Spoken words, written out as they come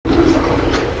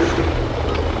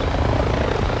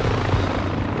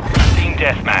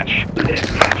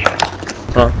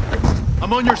deathmatch. Huh?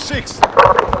 I'm on your 6.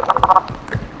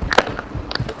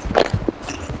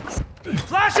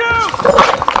 Flash out!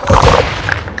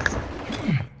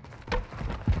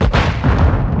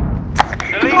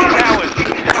 The lead is ours.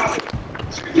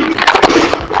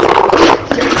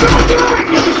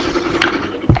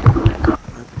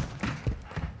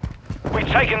 We've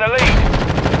taken the lead.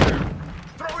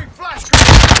 Throwing flash grenade.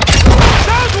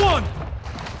 Found one!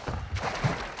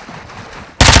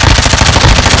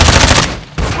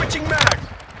 Switching mag.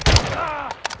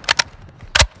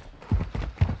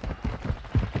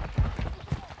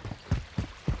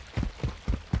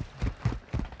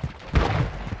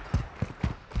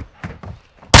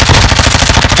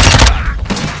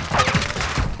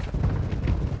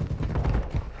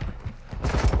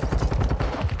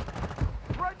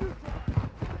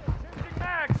 Changing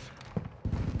mags!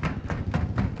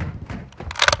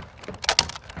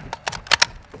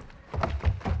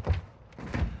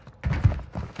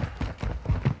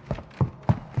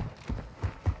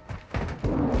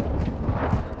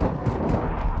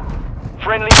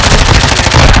 Friendly.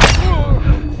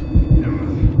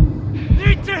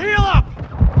 Need to heal up!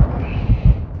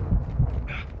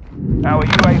 Our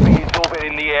UAV is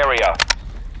orbiting the area.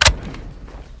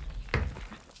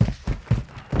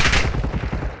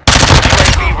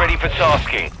 UAV ready for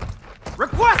tasking.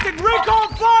 Requesting recon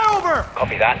flyover!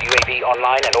 Copy that. UAV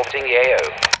online and orbiting the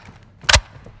AO.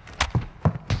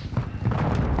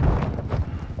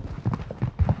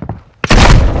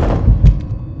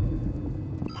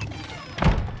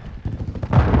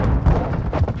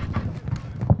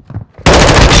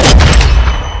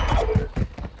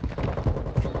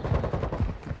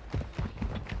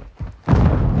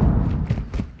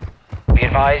 Be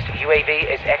advised, UAV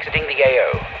is exiting the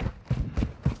AO.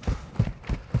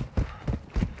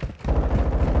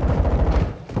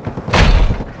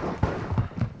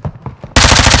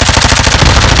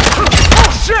 Oh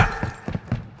shit!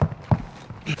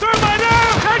 Thermite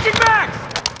out! Changing mags!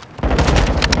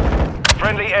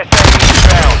 Friendly SAE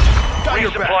inbound. Got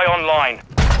your Resupply back. online.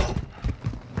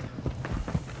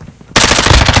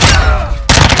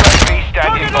 UAV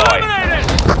standing Target by. eliminated!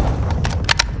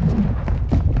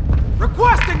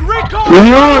 Requesting recon!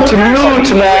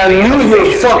 Mute, man, mute your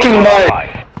fucking mic.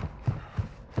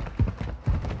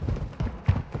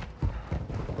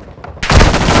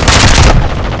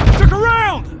 Took a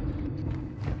round!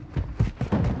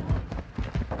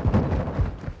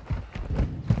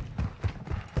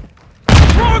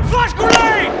 Throwing flash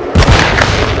grenade!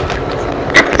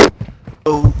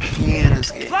 Oh,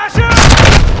 pianos game. Flash out!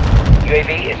 UAV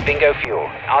is bingo fuel.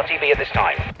 RTB at this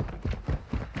time.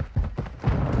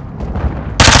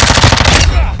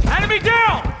 Enemy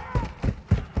down!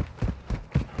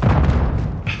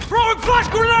 Throwing flash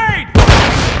grenade!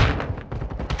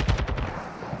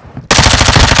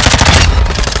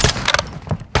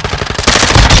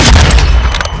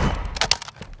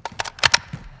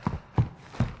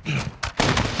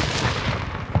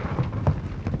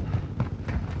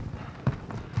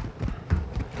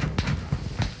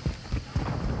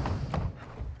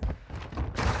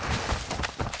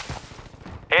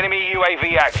 Enemy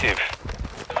UAV active.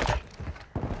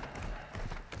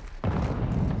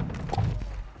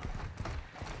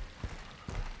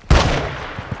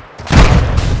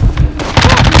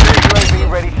 UAV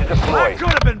ready to deploy. That could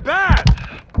have been bad!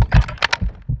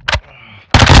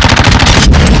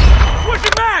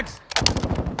 Switching mags!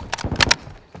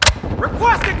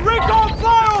 Requesting recon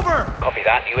flyover! Copy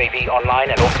that. UAV online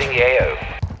and orbiting the AO.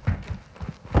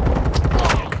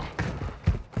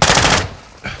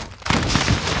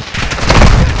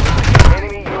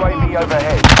 Enemy UAV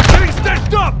overhead. Getting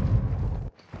stitched up!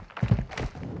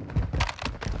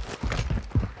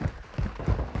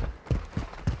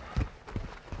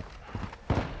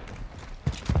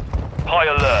 High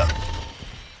alert.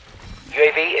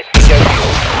 UAV is bingo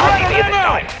fuel. RTB at this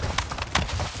time.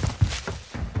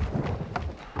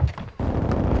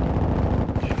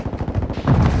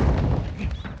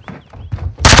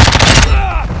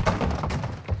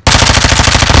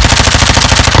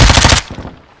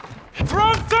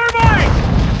 Throwing thermite!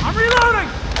 I'm reloading!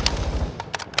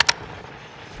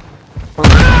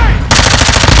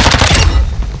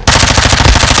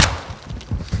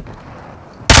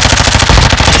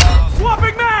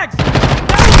 Swapping mags!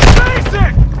 That's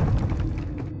basic!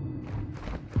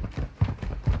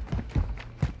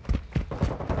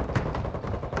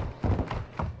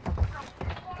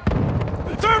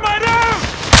 Thermite out!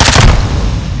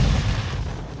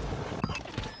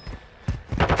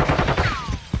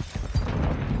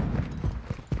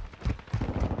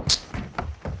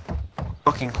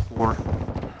 Fucking whore.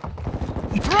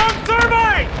 Throwing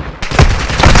thermite!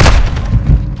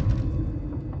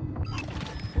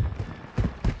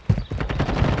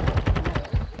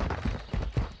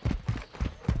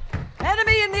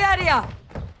 area!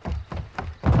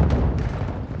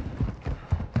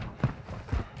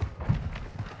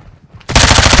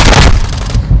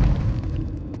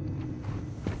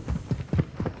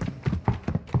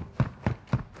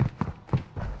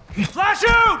 Flash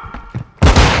out!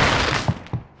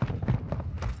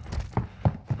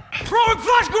 Throwing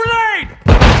flash grenade!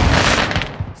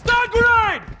 Stun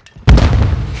grenade!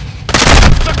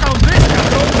 Stuck on this,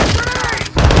 grenade!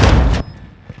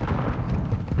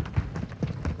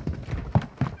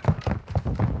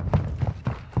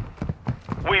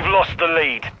 We've lost the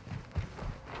lead.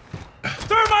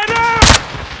 Thermite out!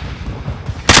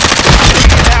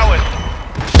 Ours.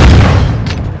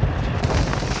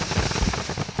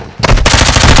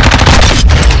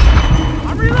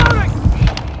 I'm reloading!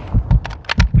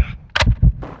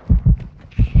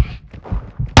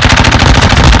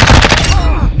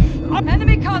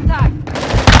 Enemy contact!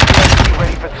 UAV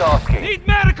ready for tasking. Need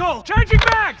medical! Changing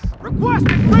bags!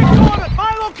 Requesting recon at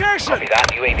my location! Copy that.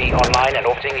 UAV online and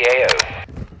orbiting the AO.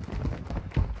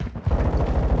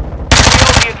 We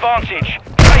hold the advantage.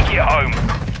 Take it home.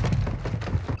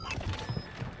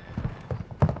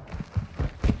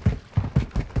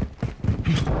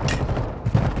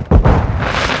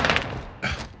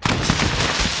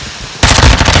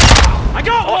 I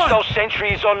got one! Hostile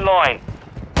sentry is online.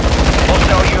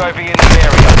 Hostile UAV in the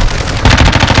area.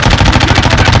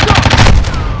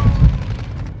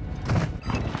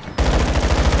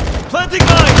 Planting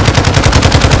mine!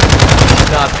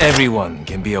 Not everyone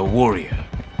can be a warrior.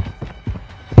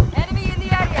 Enemy in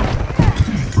the area!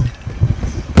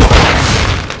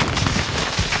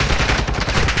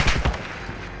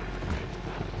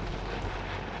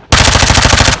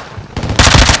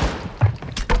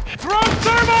 Throwing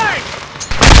thermite!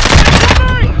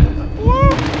 Incoming! Woo!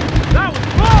 That was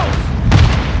close!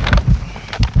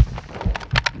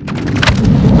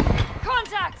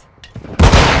 Contact!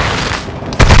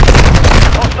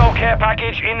 Hostile care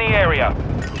package in the area.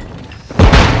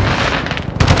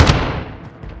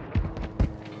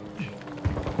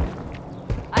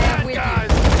 I am with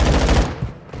Guys!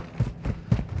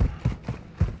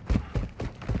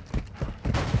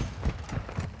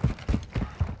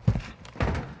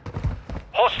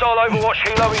 Hostile Overwatch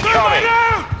helo Thermite incoming.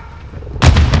 out!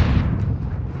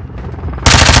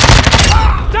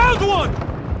 Downed one!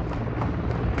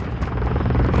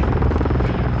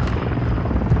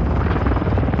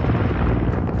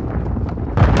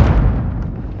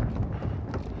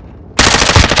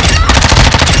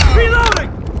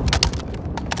 Reloading!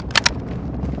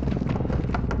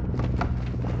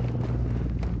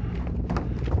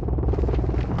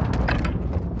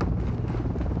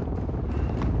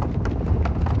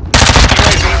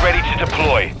 UAV ready to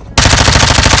deploy.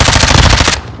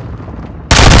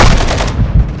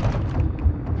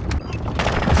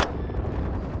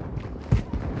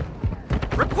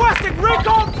 Requesting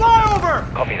recon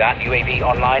flyover! Copy that. UAV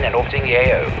online and orbiting the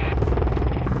AO.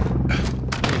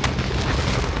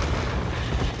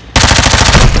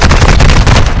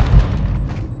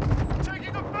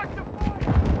 Taking effective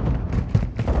fire!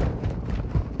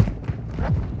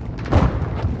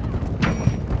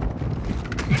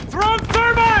 Throwing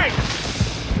thermite!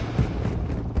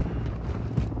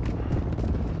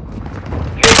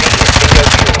 UAV is bingo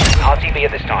fuel. RTV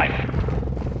at this time.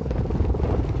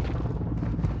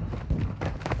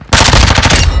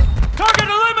 Target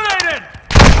eliminated!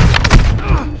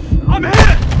 I'm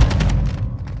hit!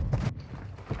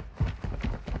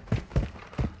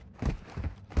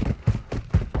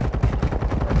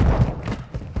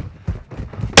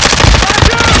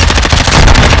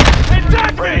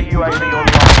 Attack Ready me! UAV Grenade!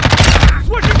 online.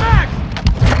 Switching back!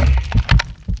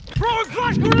 Throwing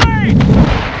flash grenade!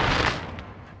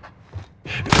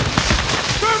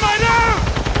 Thermite out!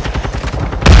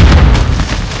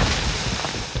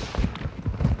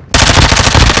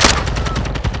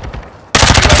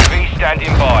 UAV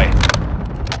standing by.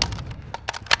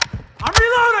 I'm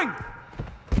reloading!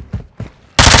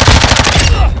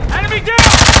 Enemy down!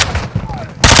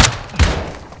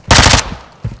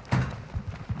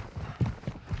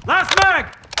 Last mag!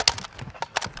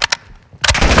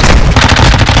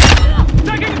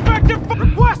 Taking effective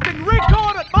requesting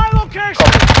recon at my location!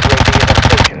 Copy. UAV is on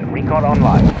station. Recon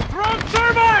online. Throwing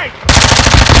thermite!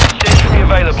 Sentry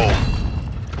available.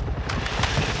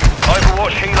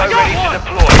 Overwatch helo ready to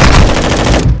deploy.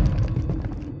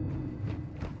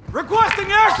 Requesting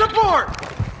air support!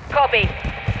 Copy.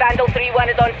 Vandal 3-1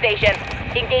 is on station.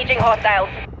 Engaging hostiles.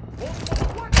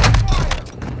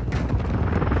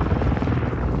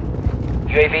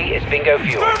 UAV is bingo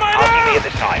fuel. Thermite RTV out! at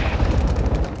this time.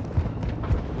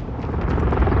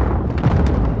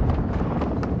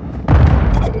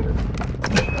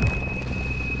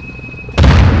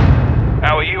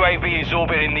 UAV is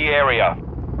orbiting the area.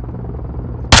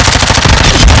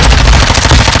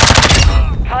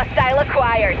 Hostile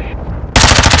acquired.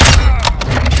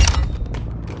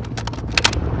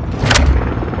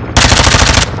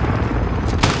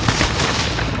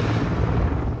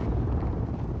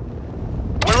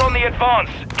 We're on the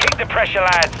advance. Keep the pressure,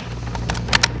 lads.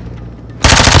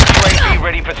 UAV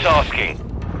ready for tasking.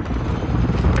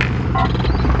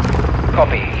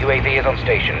 Copy. UAV is on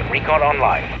station. Recon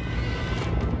online.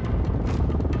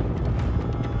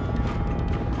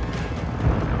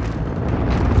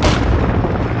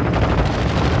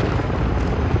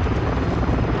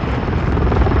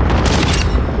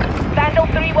 Vandal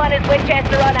 3-1 is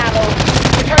Winchester on ammo.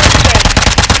 Return to base.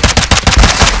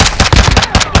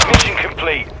 Mission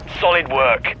complete. Solid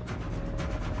work.